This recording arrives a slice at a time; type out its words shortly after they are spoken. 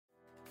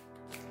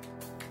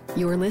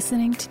You are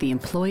listening to the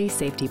Employee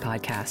Safety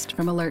Podcast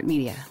from Alert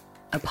Media,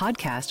 a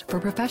podcast for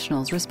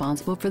professionals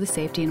responsible for the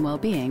safety and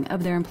well-being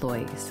of their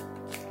employees.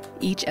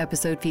 Each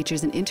episode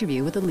features an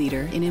interview with a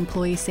leader in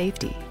employee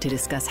safety to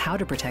discuss how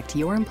to protect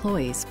your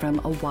employees from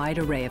a wide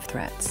array of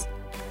threats,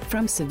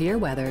 from severe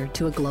weather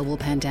to a global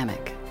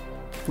pandemic.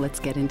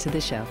 Let's get into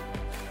the show.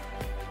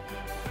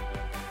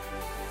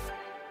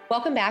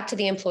 Welcome back to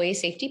the Employee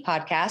Safety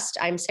Podcast.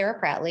 I'm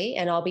Sarah Prattley,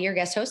 and I'll be your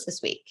guest host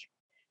this week.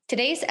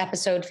 Today's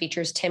episode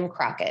features Tim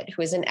Crockett,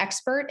 who is an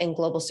expert in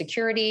global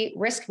security,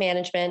 risk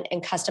management,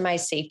 and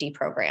customized safety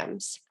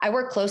programs. I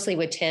worked closely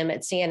with Tim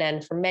at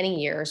CNN for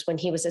many years when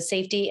he was a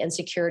safety and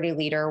security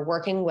leader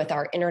working with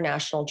our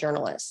international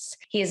journalists.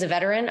 He is a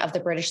veteran of the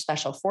British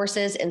Special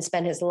Forces and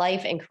spent his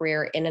life and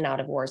career in and out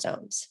of war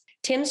zones.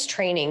 Tim's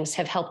trainings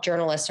have helped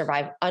journalists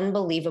survive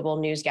unbelievable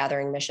news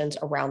gathering missions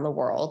around the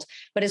world,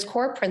 but his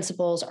core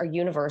principles are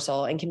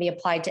universal and can be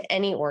applied to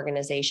any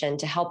organization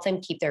to help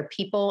them keep their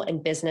people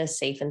and business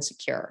safe and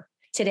secure.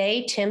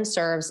 Today, Tim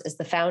serves as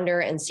the founder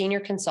and senior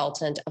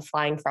consultant of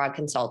Flying Frog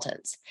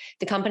Consultants.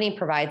 The company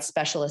provides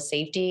specialist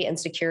safety and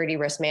security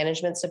risk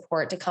management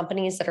support to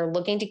companies that are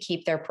looking to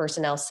keep their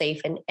personnel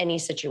safe in any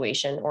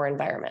situation or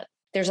environment.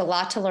 There's a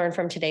lot to learn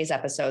from today's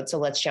episode, so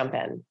let's jump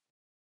in.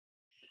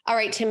 All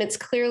right, Tim, it's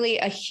clearly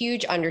a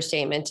huge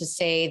understatement to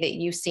say that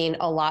you've seen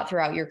a lot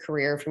throughout your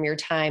career, from your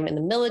time in the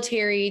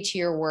military to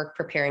your work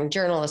preparing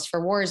journalists for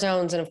war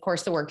zones, and of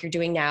course, the work you're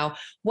doing now.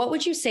 What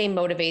would you say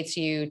motivates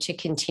you to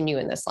continue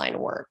in this line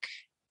of work?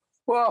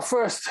 Well,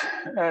 first,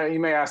 you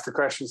may ask the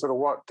question, sort of,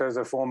 what does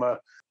a former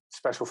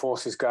Special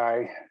Forces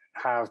guy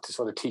have to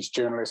sort of teach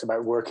journalists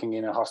about working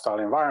in a hostile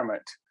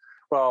environment?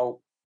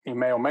 Well, you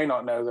may or may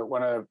not know that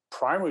one of the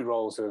primary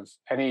roles of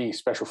any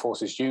Special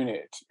Forces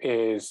unit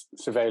is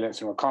surveillance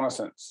and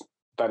reconnaissance.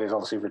 That is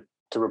obviously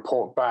to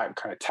report back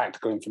kind of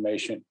tactical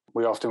information.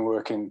 We often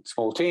work in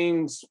small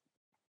teams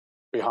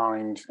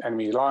behind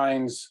enemy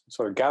lines,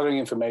 sort of gathering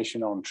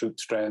information on troop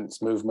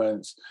strengths,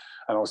 movements,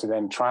 and also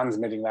then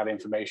transmitting that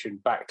information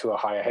back to a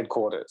higher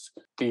headquarters.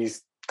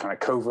 These kind of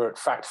covert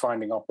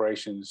fact-finding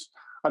operations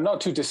are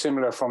not too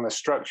dissimilar from the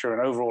structure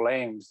and overall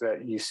aims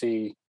that you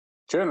see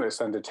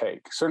journalists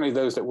undertake, certainly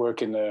those that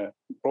work in the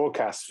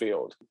broadcast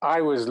field.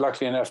 I was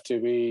lucky enough to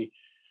be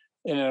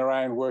in and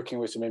around working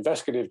with some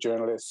investigative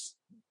journalists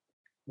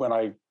when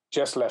I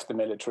just left the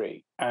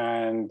military,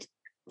 and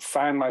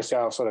found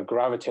myself sort of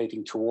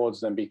gravitating towards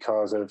them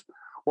because of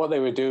what they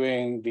were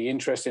doing, the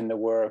interest in the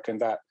work,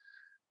 and that,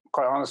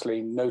 quite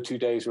honestly, no 2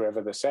 days were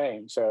ever the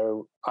same.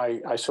 So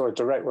I saw a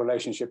direct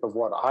relationship of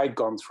what I'd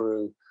gone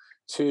through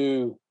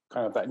to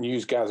kind of that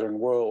news gathering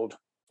world,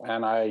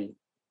 and I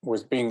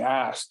was being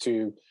asked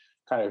to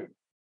kind of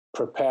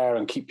prepare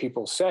and keep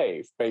people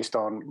safe based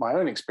on my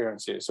own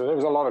experiences. So there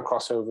was a lot of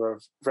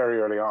crossover very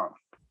early on.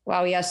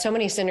 Wow, yeah, so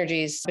many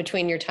synergies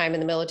between your time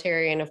in the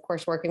military and, of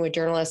course, working with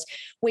journalists.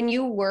 When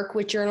you work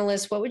with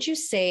journalists, what would you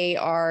say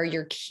are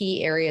your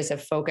key areas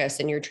of focus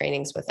in your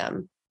trainings with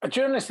them? A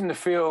journalist in the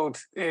field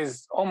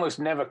is almost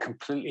never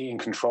completely in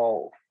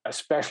control,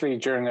 especially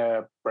during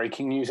a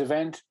breaking news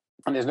event.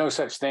 And there's no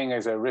such thing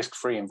as a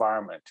risk-free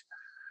environment.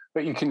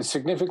 But you can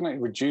significantly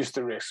reduce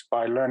the risk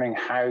by learning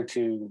how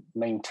to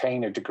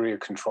maintain a degree of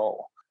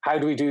control. How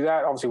do we do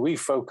that? Obviously, we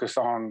focus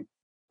on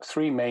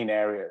three main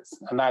areas,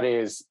 and that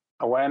is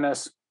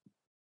awareness,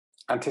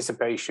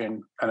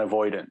 anticipation, and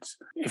avoidance.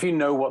 If you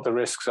know what the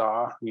risks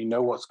are, you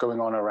know what's going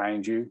on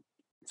around you,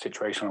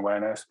 situational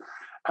awareness,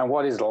 and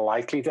what is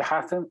likely to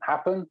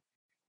happen,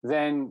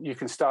 then you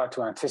can start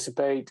to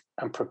anticipate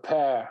and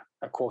prepare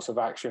a course of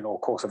action or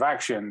course of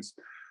actions,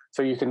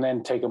 so you can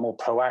then take a more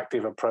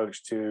proactive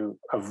approach to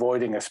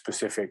avoiding a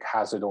specific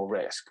hazard or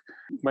risk.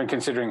 When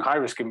considering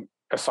high-risk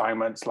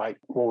assignments like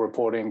war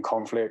reporting,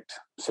 conflict,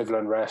 civil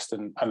unrest,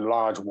 and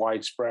large,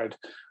 widespread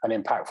and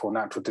impactful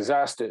natural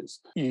disasters,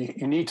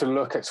 you need to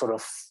look at sort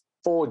of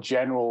four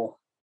general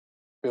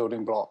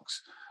building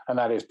blocks, and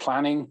that is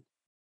planning,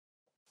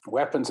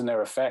 weapons and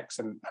their effects,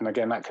 and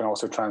again, that can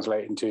also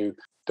translate into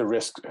the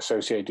risk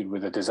associated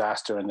with a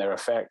disaster and their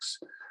effects,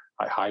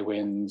 like high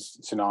winds,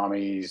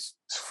 tsunamis,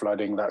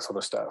 flooding, that sort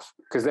of stuff.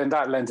 Because then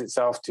that lends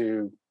itself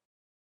to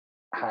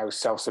how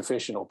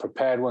self-sufficient or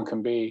prepared one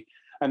can be.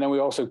 And then we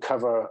also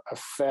cover a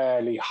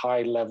fairly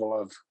high level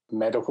of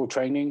medical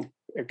training,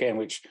 again,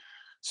 which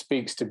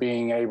speaks to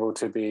being able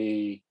to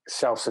be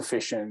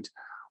self-sufficient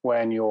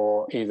when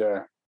you're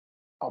either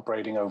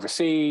operating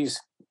overseas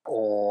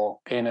or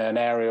in an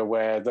area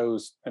where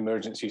those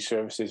emergency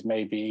services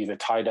may be either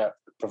tied up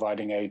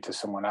providing aid to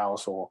someone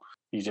else, or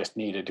you just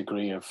need a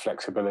degree of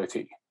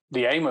flexibility.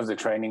 The aim of the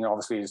training,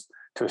 obviously, is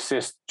to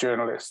assist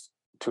journalists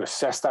to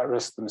assess that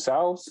risk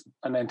themselves,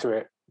 and then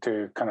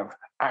to kind of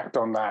act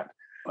on that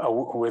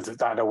with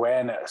that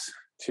awareness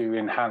to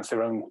enhance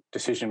their own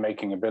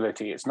decision-making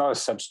ability. It's not a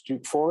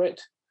substitute for it.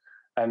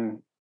 And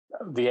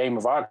the aim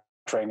of our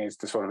training is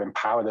to sort of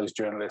empower those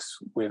journalists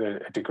with a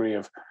degree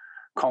of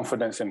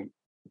confidence and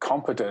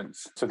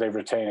competence so they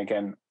retain,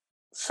 again,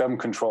 some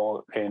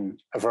control in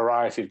a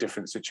variety of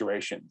different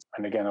situations.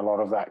 And again, a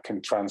lot of that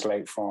can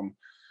translate from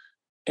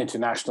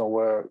international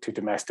work to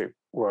domestic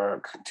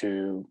work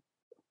to,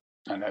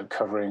 I don't know,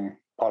 covering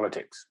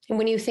politics. And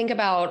when you think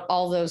about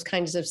all those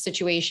kinds of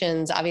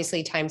situations,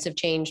 obviously times have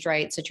changed,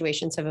 right?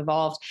 Situations have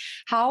evolved.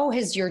 How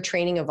has your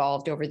training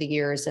evolved over the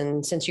years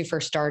and since you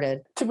first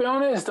started? To be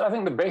honest, I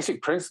think the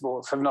basic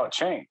principles have not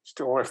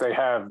changed, or if they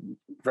have,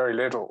 very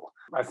little.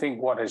 I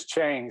think what has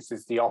changed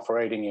is the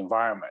operating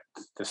environment.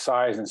 The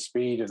size and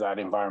speed of that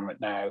environment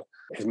now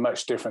is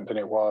much different than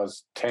it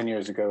was 10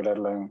 years ago, let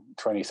alone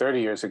 20, 30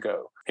 years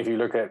ago. If you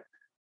look at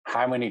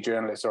how many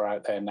journalists are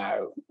out there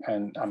now,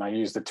 and I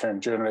use the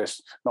term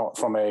journalist not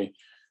from a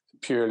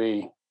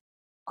purely,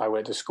 I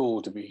went to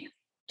school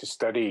to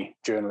study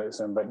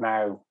journalism, but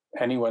now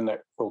anyone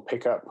that will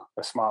pick up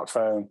a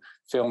smartphone,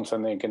 film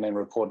something, and then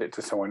report it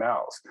to someone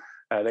else,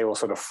 they will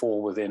sort of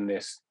fall within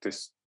this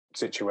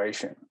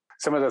situation.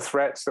 Some of the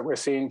threats that we're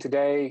seeing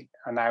today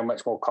are now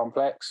much more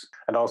complex,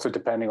 and also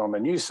depending on the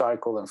news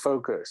cycle and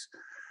focus,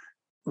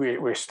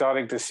 we're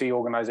starting to see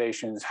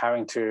organizations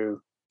having to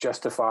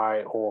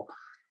justify or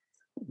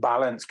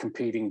balance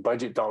competing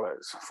budget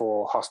dollars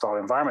for hostile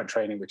environment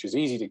training, which is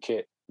easy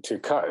to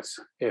cut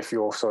if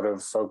you're sort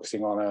of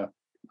focusing on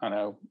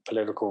a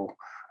political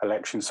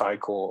election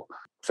cycle.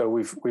 So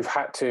we've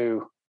had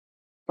to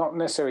not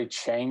necessarily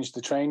change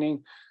the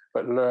training,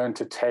 but learn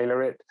to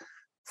tailor it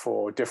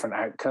for different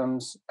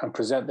outcomes and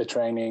present the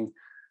training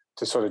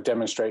to sort of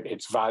demonstrate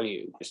its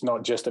value. It's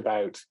not just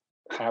about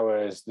how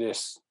is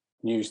this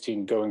news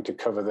team going to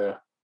cover the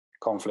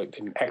conflict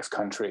in X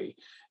country.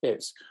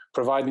 It's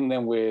providing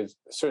them with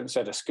a certain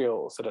set of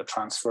skills that are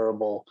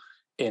transferable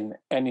in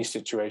any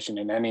situation,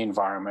 in any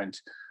environment.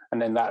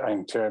 And then that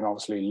in turn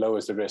obviously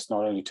lowers the risk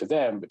not only to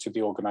them, but to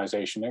the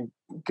organization and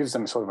gives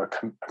them sort of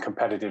a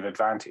competitive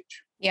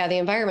advantage. Yeah, the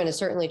environment has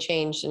certainly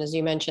changed. And as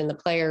you mentioned, the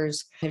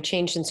players have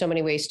changed in so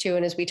many ways too.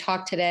 And as we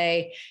talk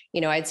today,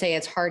 I'd say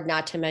it's hard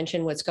not to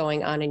mention what's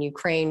going on in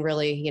Ukraine,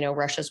 really,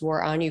 Russia's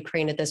war on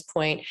Ukraine at this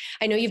point.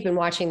 I know you've been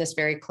watching this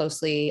very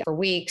closely for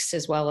weeks,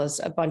 as well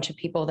as a bunch of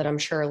people that I'm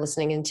sure are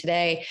listening in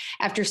today.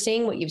 After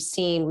seeing what you've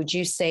seen, would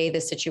you say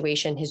the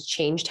situation has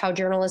changed how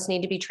journalists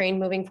need to be trained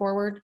moving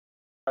forward?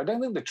 I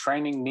don't think the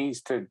training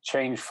needs to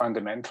change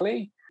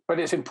fundamentally, but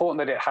it's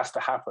important that it has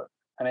to happen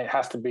and it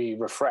has to be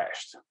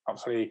refreshed.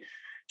 Obviously,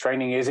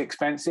 training is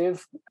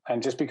expensive.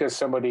 And just because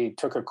somebody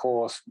took a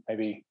course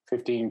maybe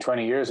 15,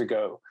 20 years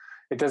ago,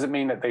 it doesn't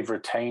mean that they've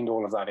retained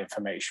all of that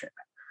information.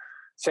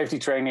 Safety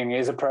training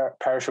is a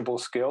perishable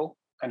skill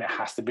and it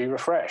has to be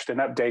refreshed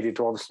and updated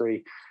to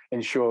obviously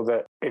ensure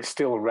that it's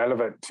still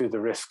relevant to the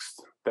risks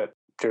that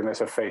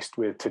journalists are faced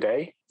with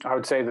today. I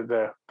would say that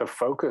the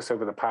focus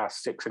over the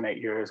past 6 and 8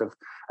 years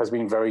has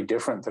been very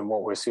different than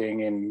what we're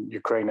seeing in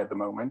Ukraine at the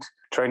moment.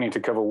 Training to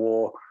cover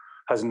war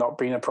has not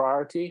been a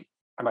priority.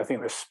 And I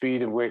think the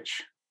speed at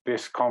which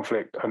this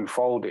conflict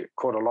unfolded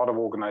caught a lot of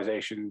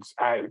organizations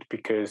out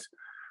because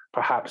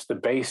perhaps the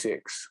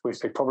basics, which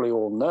they probably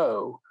all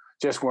know,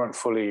 just weren't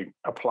fully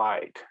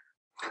applied.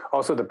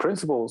 Also, the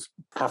principles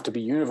have to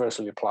be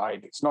universally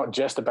applied. It's not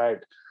just about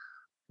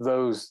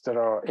those that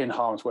are in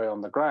harm's way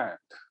on the ground.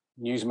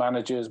 News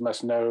managers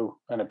must know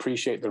and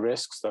appreciate the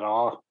risks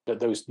that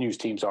those news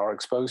teams are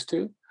exposed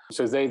to,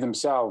 so they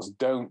themselves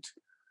don't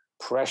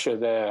pressure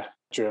their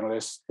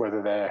journalists,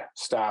 whether they're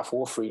staff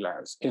or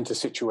freelance, into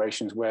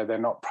situations where they're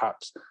not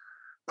perhaps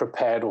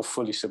prepared or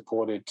fully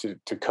supported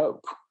to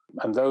cope.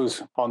 And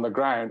those on the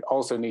ground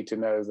also need to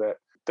know that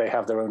they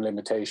have their own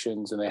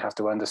limitations and they have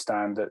to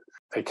understand that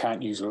they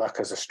can't use luck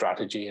as a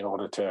strategy in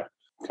order to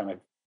kind of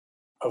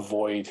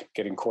avoid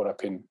getting caught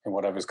up in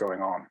whatever's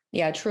going on.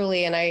 Yeah,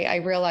 truly. And I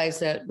realize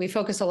that we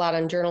focus a lot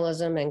on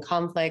journalism and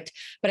conflict,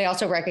 but I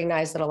also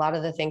recognize that a lot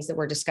of the things that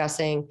we're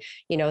discussing,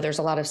 there's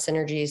a lot of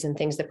synergies and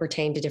things that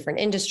pertain to different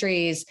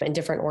industries and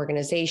different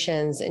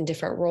organizations and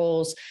different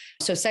roles.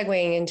 So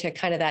segueing into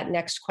kind of that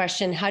next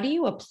question, how do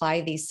you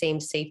apply these same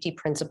safety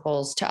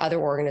principles to other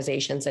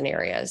organizations and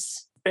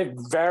areas? It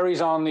varies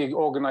on the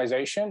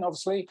organization,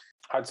 obviously.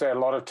 I'd say a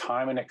lot of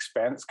time and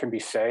expense can be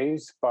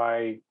saved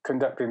by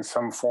conducting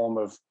some form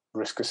of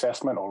risk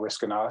assessment or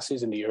risk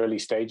analysis in the early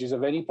stages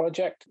of any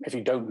project. If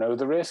you don't know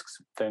the risks,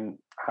 then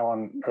how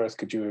on earth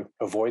could you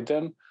avoid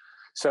them?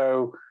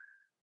 So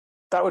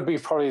that would be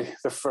probably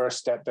the first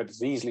step that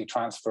is easily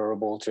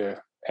transferable to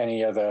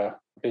any other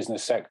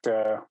business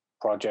sector,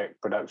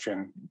 project,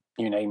 production,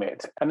 you name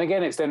it. And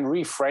again, it's then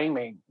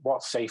reframing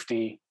what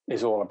safety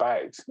is all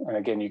about. And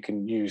again, you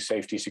can use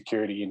safety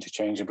security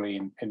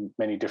interchangeably in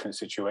many different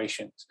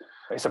situations.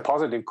 It's a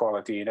positive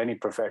quality in any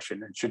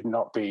profession and should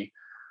not be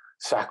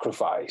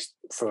sacrificed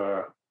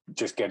for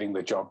just getting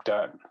the job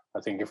done.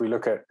 I think if we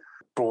look at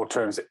broad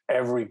terms,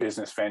 every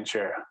business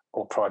venture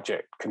or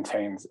project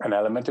contains an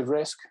element of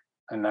risk.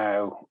 And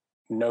now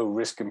no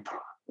risk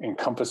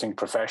encompassing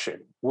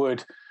profession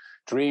would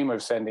dream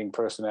of sending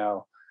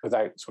personnel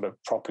without sort of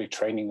properly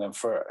training them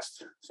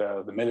first.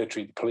 So the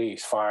military, the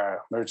police,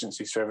 fire,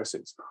 emergency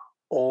services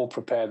all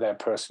prepare their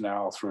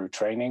personnel through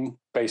training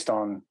based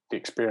on the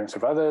experience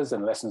of others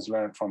and lessons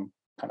learned from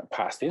kind of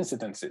past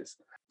incidences.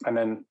 And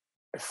then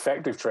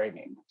effective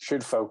training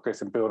should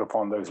focus and build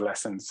upon those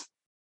lessons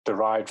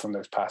derived from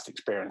those past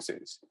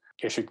experiences.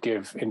 It should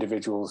give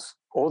individuals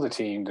or the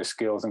team the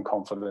skills and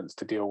confidence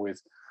to deal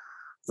with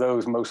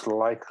those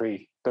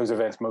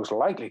events most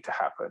likely to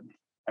happen.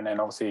 And then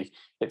obviously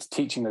it's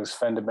teaching those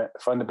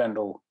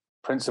fundamental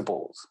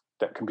principles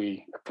that can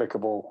be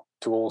applicable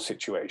to all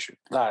situations.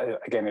 That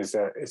again is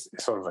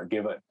sort of a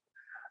given.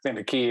 I think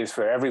the key is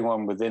for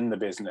everyone within the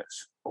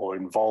business or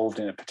involved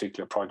in a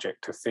particular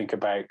project to think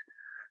about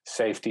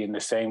safety in the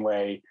same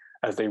way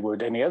as they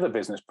would any other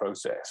business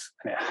process.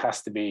 And it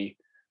has to be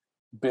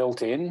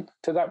built in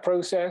to that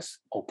process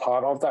or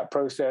part of that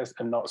process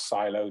and not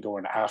siloed or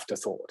an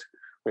afterthought,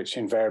 which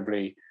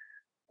invariably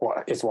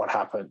is what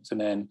happens.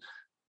 And then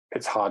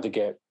it's hard to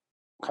get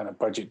kind of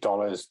budget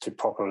dollars to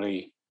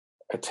properly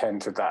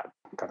attend to that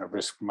kind of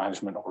risk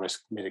management or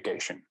risk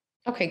mitigation.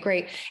 Okay,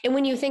 great. And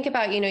when you think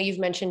about, you've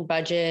mentioned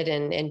budget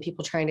and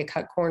people trying to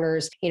cut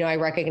corners, I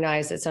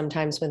recognize that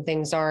sometimes when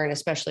things aren't,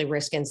 especially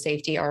risk and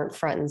safety aren't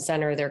front and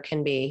center, there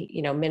can be,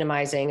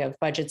 minimizing of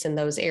budgets in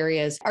those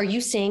areas. Are you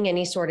seeing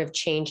any sort of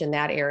change in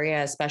that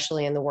area,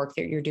 especially in the work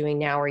that you're doing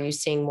now? Are you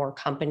seeing more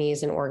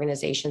companies and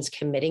organizations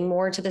committing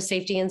more to the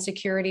safety and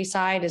security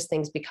side as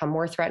things become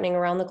more threatening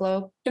around the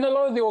globe? In a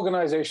lot of the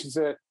organizations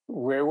that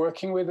we're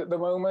working with at the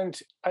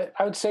moment, I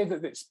would say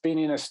that it's been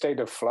in a state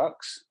of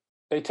flux.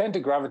 They tend to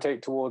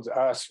gravitate towards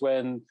us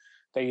when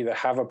they either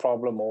have a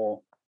problem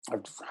or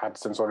have had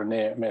some sort of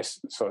near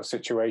miss sort of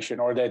situation,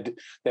 or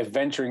they're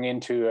venturing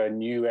into a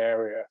new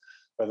area,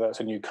 whether that's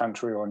a new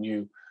country or a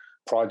new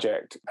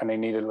project, and they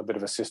need a little bit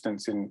of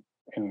assistance in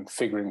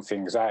figuring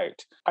things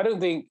out. I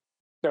don't think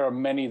there are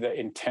many that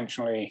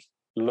intentionally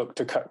look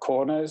to cut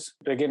corners.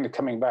 But again,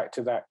 coming back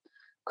to that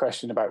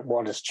question about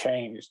what has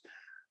changed,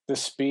 the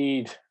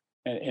speed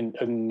in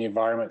the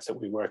environments that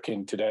we work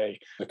in today,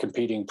 the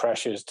competing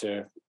pressures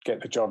to get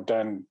the job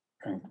done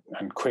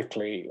and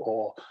quickly,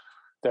 or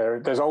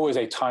there's always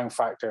a time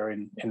factor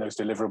in those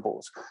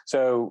deliverables.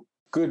 So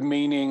good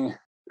meaning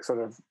sort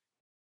of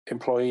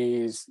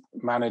employees,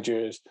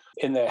 managers,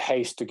 in their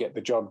haste to get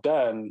the job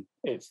done,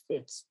 it's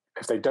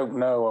if they don't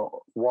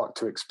know what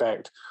to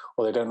expect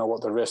or they don't know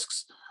what the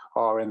risks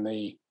are in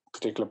the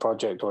particular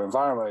project or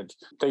environment,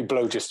 they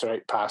blow just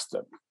straight past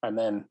them, and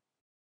then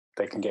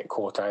they can get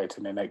caught out,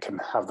 and then they can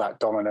have that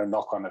domino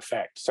knock-on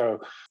effect. So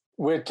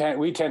we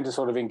tend to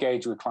sort of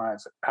engage with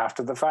clients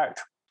after the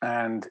fact.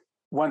 And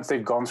once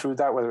they've gone through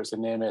that, whether it's a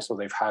near miss or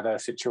they've had a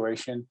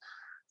situation,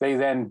 they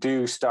then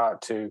do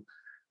start to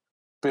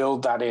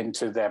build that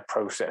into their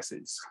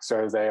processes.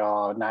 So they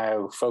are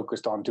now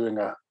focused on doing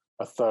a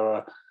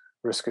thorough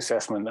risk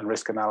assessment and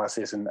risk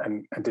analysis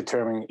and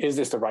determining, is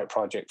this the right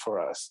project for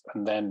us?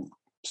 And then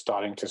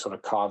starting to sort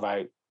of carve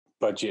out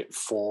budget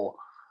for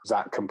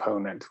that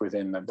component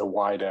within the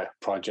wider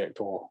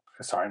project or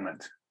assignment.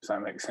 Does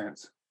that make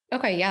sense?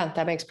 Okay, yeah,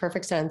 that makes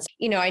perfect sense.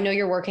 I know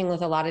you're working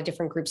with a lot of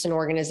different groups and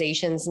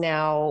organizations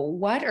now.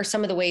 What are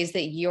some of the ways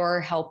that you're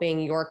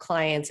helping your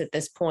clients at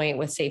this point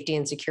with safety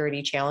and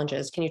security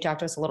challenges? Can you talk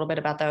to us a little bit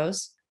about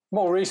those?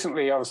 More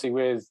recently, obviously,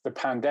 with the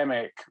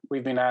pandemic,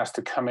 we've been asked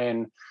to come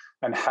in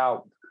and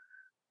help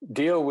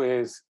deal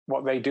with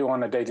what they do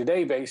on a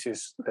day-to-day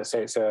basis. Let's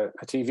say it's a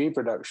TV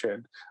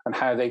production, and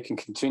how they can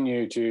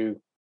continue to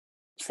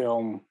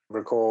film,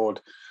 record,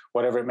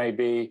 whatever it may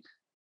be,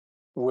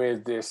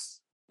 with this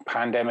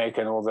pandemic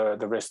and all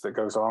the risk that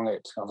goes along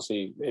it.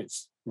 Obviously,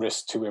 it's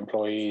risk to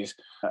employees,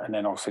 and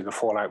then obviously the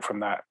fallout from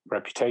that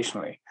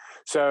reputationally.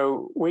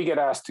 So we get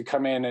asked to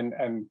come in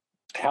and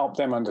help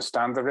them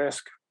understand the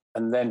risk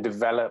and then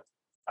develop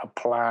a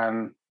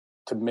plan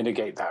to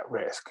mitigate that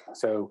risk.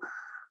 So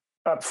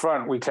up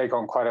front, we take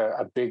on quite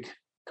a big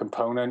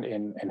component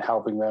in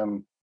helping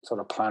them sort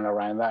of plan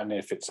around that, and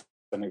if it's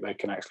something they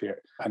can actually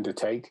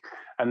undertake.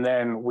 And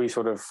then we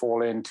sort of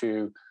fall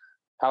into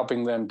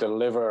helping them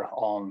deliver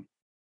on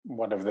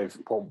what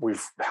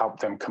we've helped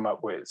them come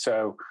up with.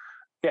 So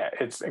yeah,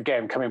 it's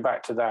again coming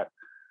back to that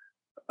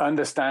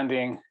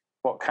understanding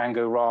what can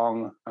go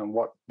wrong and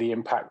what the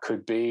impact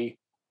could be,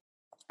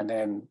 and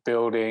then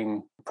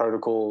building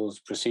protocols,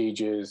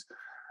 procedures,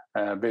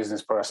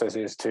 business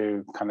processes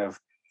to kind of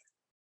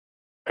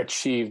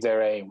achieve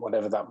their aim,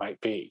 whatever that might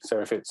be. So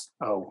if it's,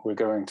 we're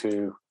going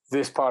to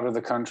this part of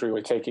the country,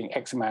 we're taking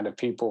X amount of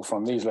people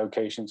from these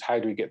locations, how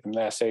do we get them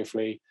there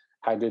safely?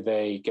 How do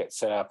they get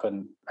set up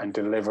and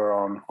deliver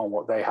on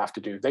what they have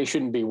to do? They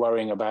shouldn't be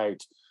worrying about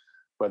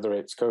whether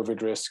it's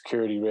COVID risk,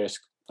 security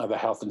risk, other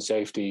health and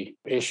safety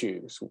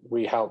issues.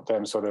 We help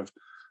them sort of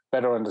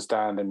better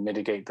understand and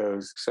mitigate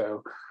those.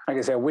 So like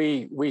I said,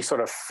 we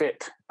sort of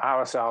fit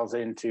ourselves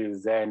into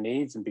their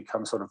needs and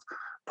become sort of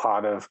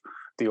part of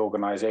the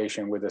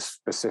organization with a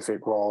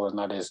specific role, and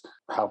that is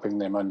helping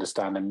them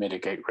understand and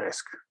mitigate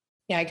risk.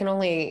 Yeah, I can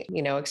only,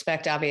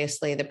 expect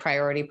obviously the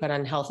priority put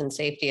on health and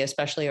safety,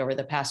 especially over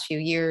the past few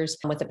years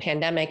with the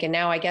pandemic. And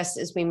now I guess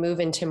as we move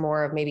into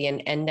more of maybe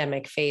an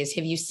endemic phase,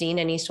 have you seen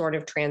any sort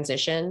of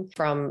transition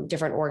from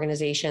different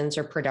organizations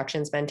or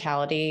productions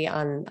mentality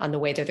on the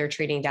way that they're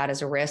treating that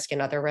as a risk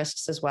and other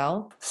risks as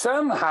well?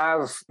 Some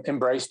have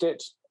embraced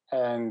it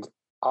and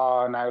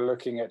are now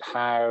looking at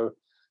how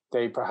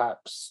they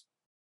perhaps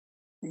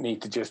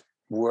need to just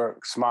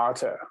work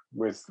smarter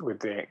with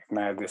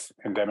this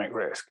endemic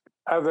risk.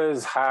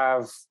 Others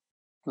have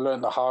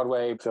learned the hard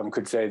way. Some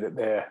could say that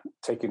they're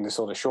taking the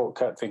sort of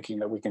shortcut, thinking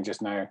that we can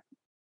just now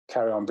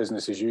carry on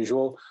business as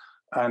usual.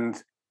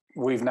 And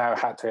we've now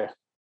had to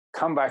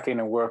come back in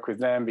and work with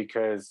them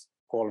because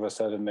all of a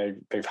sudden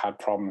they've had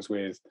problems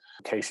with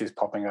cases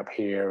popping up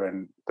here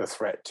and the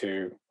threat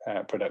to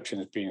production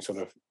is being sort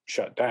of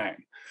shut down.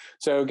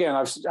 So again,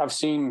 I've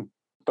seen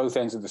both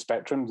ends of the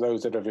spectrum,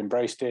 those that have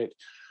embraced it,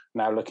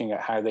 now looking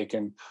at how they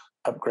can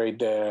upgrade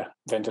their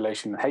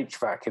ventilation and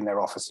HVAC in their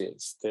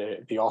offices,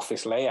 the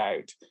office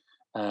layout,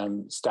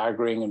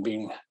 staggering and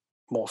being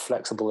more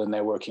flexible in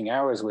their working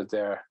hours with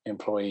their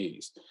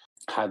employees,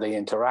 how they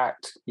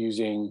interact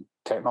using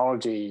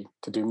technology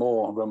to do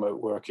more remote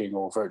working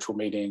or virtual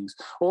meetings,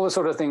 all the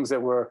sort of things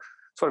that were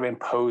sort of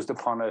imposed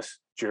upon us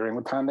during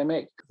the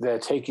pandemic. They're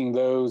taking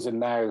those and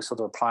now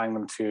sort of applying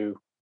them to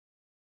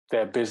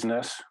their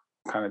business,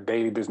 kind of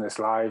daily business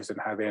lives and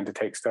how they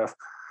undertake stuff.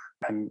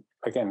 And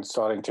again,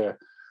 starting to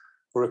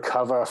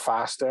recover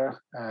faster,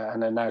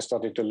 and then now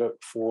starting to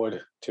look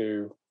forward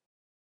to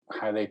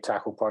how they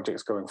tackle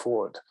projects going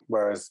forward.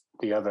 Whereas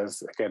the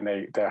others,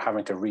 again, they're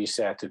having to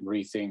reset and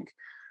rethink,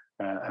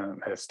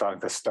 and they're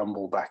starting to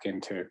stumble back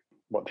into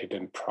what they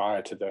did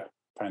prior to the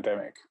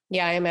pandemic.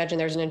 Yeah, I imagine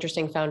there's an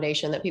interesting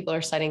foundation that people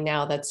are setting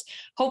now that's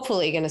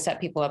hopefully going to set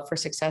people up for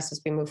success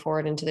as we move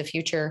forward into the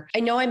future. I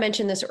know I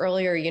mentioned this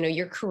earlier,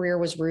 your career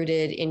was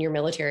rooted in your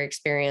military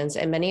experience,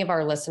 and many of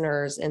our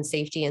listeners in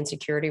safety and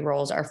security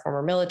roles are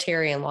former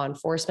military and law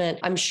enforcement.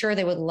 I'm sure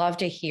they would love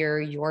to hear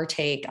your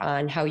take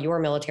on how your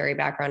military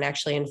background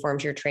actually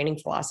informs your training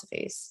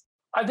philosophies.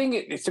 I think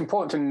it's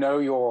important to know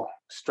your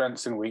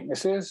strengths and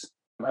weaknesses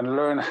and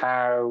learn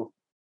how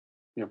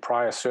your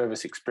prior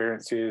service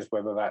experiences,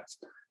 whether that's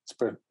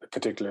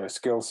particular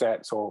skill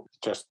sets or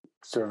just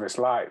service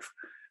life,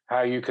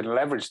 how you can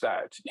leverage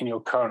that in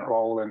your current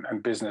role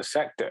and business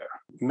sector.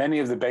 Many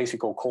of the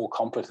basic or core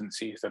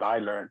competencies that I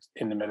learned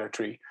in the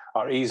military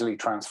are easily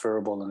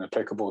transferable and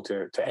applicable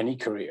to any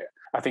career.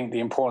 I think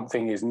the important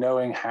thing is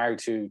knowing how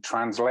to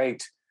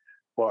translate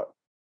what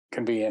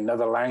can be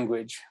another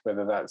language,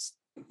 whether that's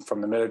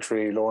from the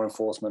military, law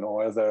enforcement,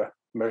 or other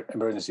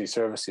emergency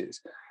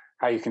services,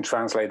 how you can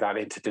translate that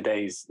into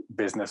today's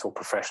business or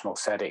professional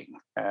setting.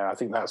 I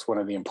think that's one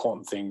of the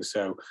important things.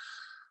 So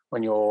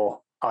when you're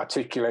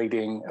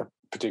articulating a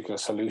particular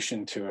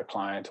solution to a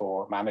client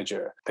or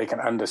manager, they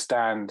can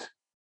understand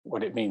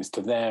what it means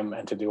to them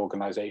and to the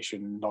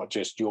organization, not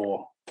just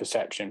your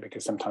perception,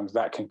 because sometimes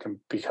that can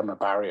become a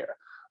barrier.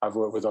 I've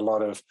worked with a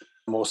lot of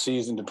more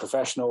seasoned and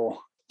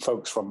professional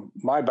folks from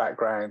my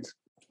background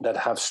that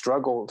have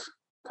struggled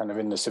kind of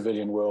in the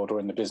civilian world or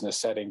in the business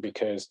setting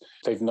because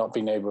they've not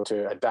been able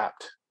to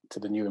adapt to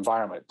the new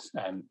environment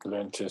and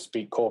learn to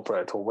speak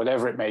corporate or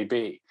whatever it may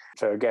be.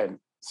 So again,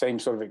 same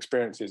sort of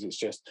experiences. It's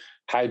just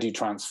how do you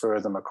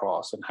transfer them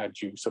across and how do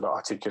you sort of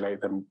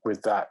articulate them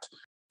with that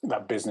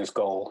business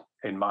goal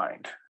in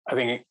mind? I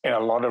think in a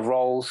lot of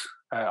roles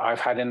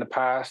I've had in the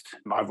past,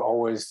 I've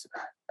always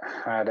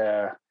had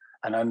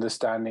an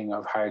understanding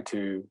of how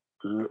to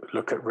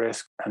look at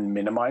risk and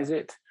minimize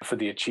it for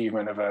the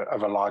achievement of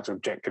a larger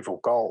objective or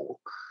goal.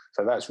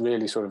 So that's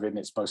really sort of in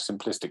its most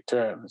simplistic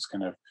terms,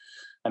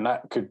 and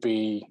that could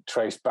be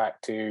traced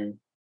back to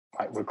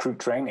like recruit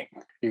training.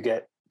 You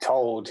get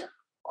told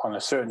on a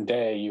certain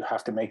day you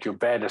have to make your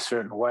bed a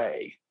certain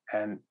way,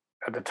 and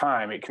at the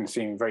time it can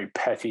seem very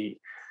petty,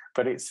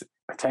 but it's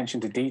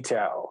attention to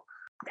detail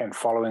and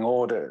following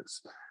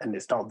orders, and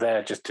it's not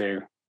there just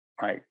to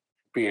like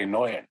be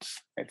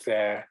annoyance. It's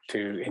there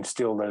to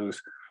instill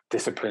those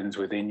disciplines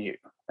within you.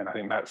 And I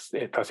think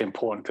that's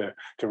important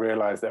to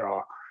realize there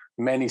are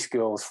many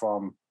skills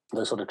from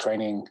those sort of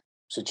training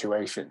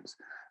situations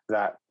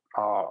that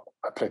are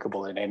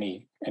applicable in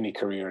any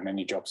career and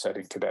any job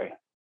setting today.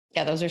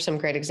 Yeah, those are some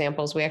great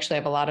examples. We actually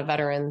have a lot of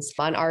veterans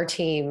on our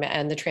team,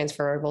 and the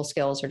transferable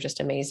skills are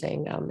just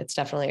amazing. It's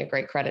definitely a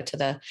great credit to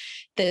the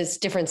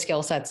different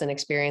skill sets and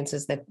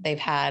experiences that they've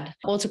had.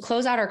 Well, to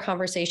close out our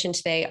conversation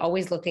today,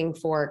 always looking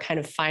for kind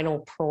of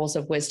final pearls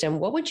of wisdom.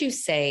 What would you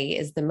say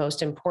is the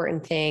most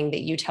important thing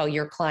that you tell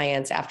your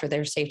clients after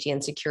their safety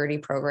and security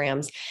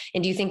programs?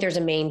 And do you think there's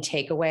a main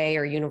takeaway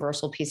or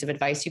universal piece of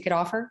advice you could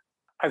offer?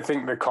 I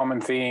think the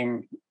common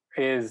theme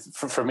is,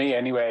 for me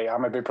anyway,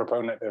 I'm a big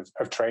proponent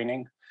of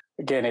training.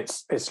 Again,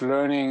 it's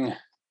learning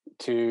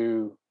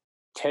to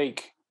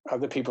take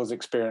other people's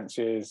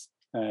experiences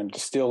and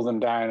distill them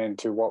down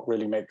into what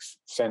really makes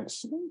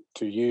sense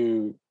to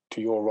you,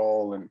 to your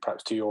role, and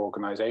perhaps to your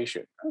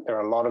organization. There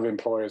are a lot of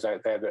employers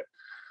out there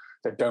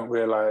that don't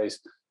realize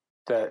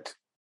that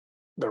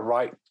the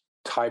right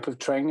type of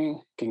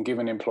training can give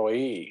an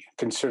employee a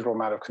considerable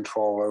amount of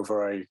control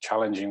over a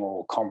challenging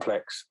or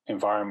complex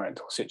environment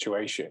or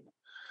situation,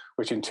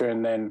 which in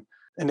turn then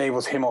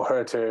enables him or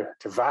her to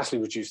vastly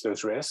reduce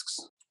those risks.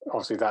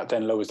 Obviously, that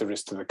then lowers the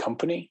risk to the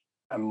company.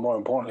 And more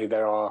importantly,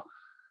 there are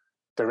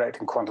direct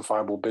and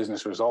quantifiable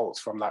business results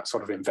from that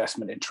sort of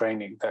investment in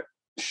training that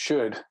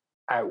should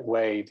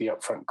outweigh the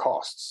upfront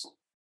costs.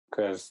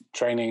 because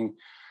training,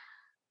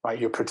 like,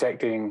 you're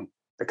protecting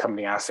the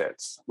company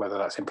assets, whether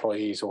that's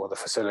employees or the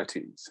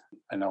facilities.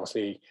 And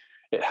obviously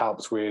it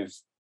helps with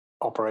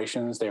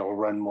operations. They will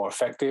run more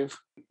effective.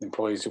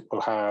 Employees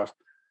will have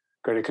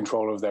greater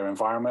control of their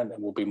environment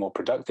and will be more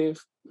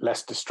productive,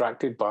 less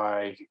distracted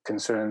by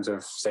concerns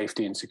of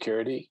safety and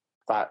security.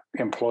 That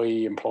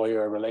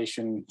employee-employer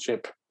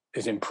relationship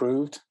is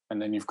improved.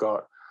 And then you've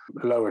got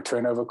lower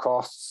turnover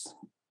costs,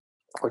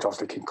 which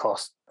obviously can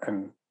cost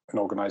an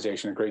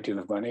organization a great deal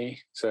of money.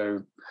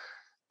 So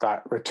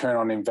that return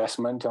on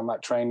investment on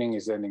that training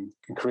is then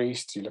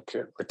increased. You look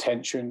at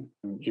retention,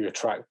 and you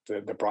attract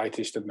the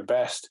brightest and the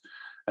best.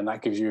 And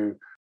that gives you,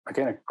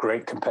 again, a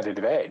great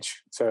competitive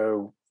edge.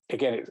 So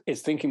again,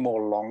 it's thinking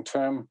more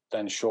long-term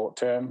than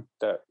short-term,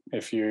 that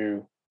if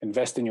you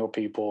invest in your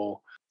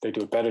people, they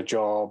do a better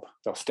job,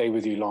 they'll stay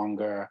with you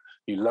longer,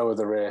 you lower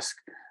the risk.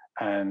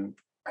 And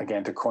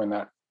again, to coin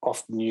that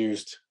often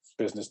used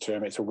business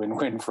term, it's a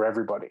win-win for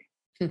everybody.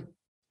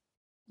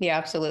 Yeah,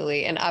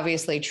 absolutely. And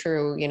obviously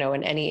true,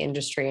 in any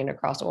industry and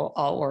across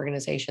all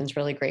organizations,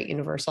 really great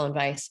universal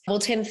advice. Well,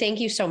 Tim,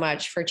 thank you so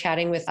much for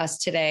chatting with us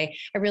today.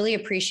 I really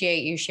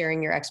appreciate you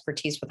sharing your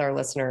expertise with our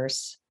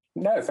listeners.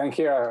 No, thank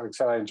you.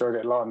 I enjoyed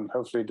it a lot, and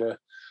hopefully the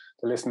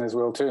listeners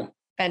will too.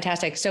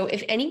 Fantastic. So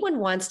if anyone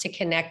wants to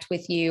connect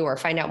with you or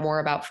find out more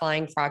about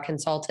Flying Frog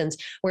Consultants,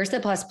 where's the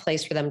best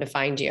place for them to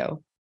find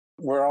you?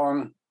 We're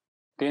on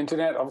the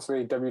internet,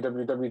 obviously,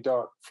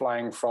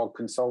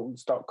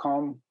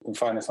 www.flyingfrogconsultants.com. You can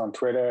find us on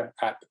Twitter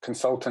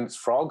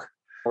 @consultantsfrog.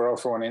 We're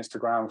also on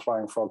Instagram,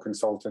 Flying Frog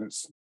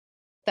Consultants.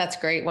 That's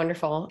great.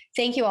 Wonderful.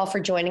 Thank you all for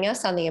joining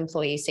us on the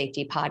Employee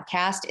Safety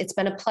Podcast. It's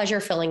been a pleasure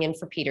filling in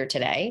for Peter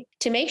today.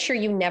 To make sure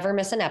you never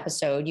miss an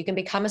episode, you can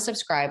become a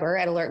subscriber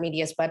at Alert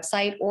Media's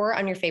website or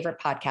on your favorite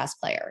podcast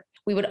player.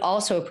 We would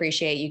also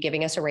appreciate you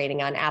giving us a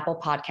rating on Apple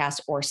Podcasts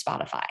or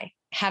Spotify.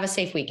 Have a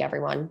safe week,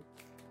 everyone.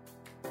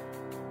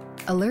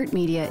 Alert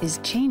Media is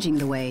changing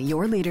the way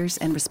your leaders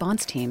and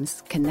response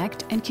teams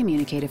connect and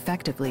communicate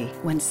effectively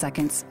when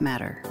seconds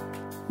matter.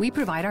 We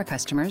provide our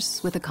customers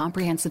with a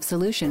comprehensive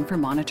solution for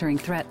monitoring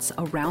threats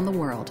around the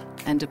world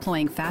and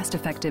deploying fast,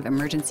 effective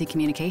emergency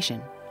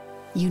communication.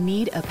 You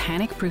need a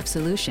panic-proof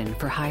solution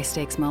for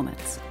high-stakes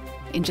moments.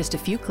 In just a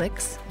few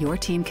clicks, your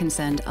team can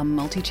send a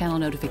multi-channel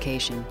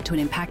notification to an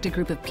impacted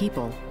group of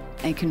people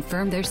and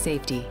confirm their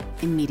safety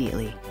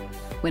immediately.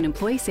 When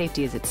employee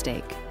safety is at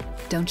stake,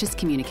 don't just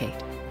communicate.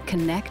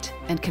 Connect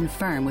and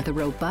confirm with a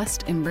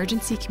robust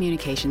emergency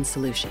communications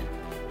solution.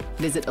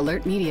 Visit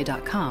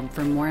alertmedia.com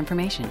for more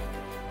information.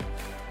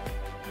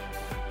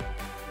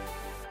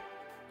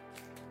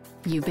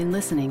 You've been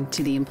listening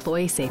to the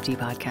Employee Safety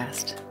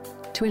Podcast.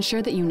 To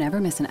ensure that you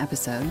never miss an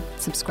episode,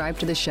 subscribe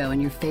to the show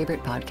in your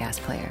favorite podcast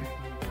player.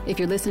 If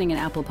you're listening in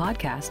Apple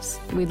Podcasts,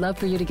 we'd love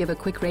for you to give a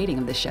quick rating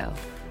of the show.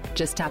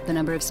 Just tap the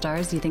number of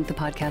stars you think the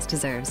podcast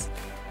deserves.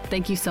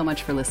 Thank you so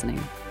much for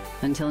listening.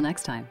 Until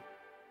next time.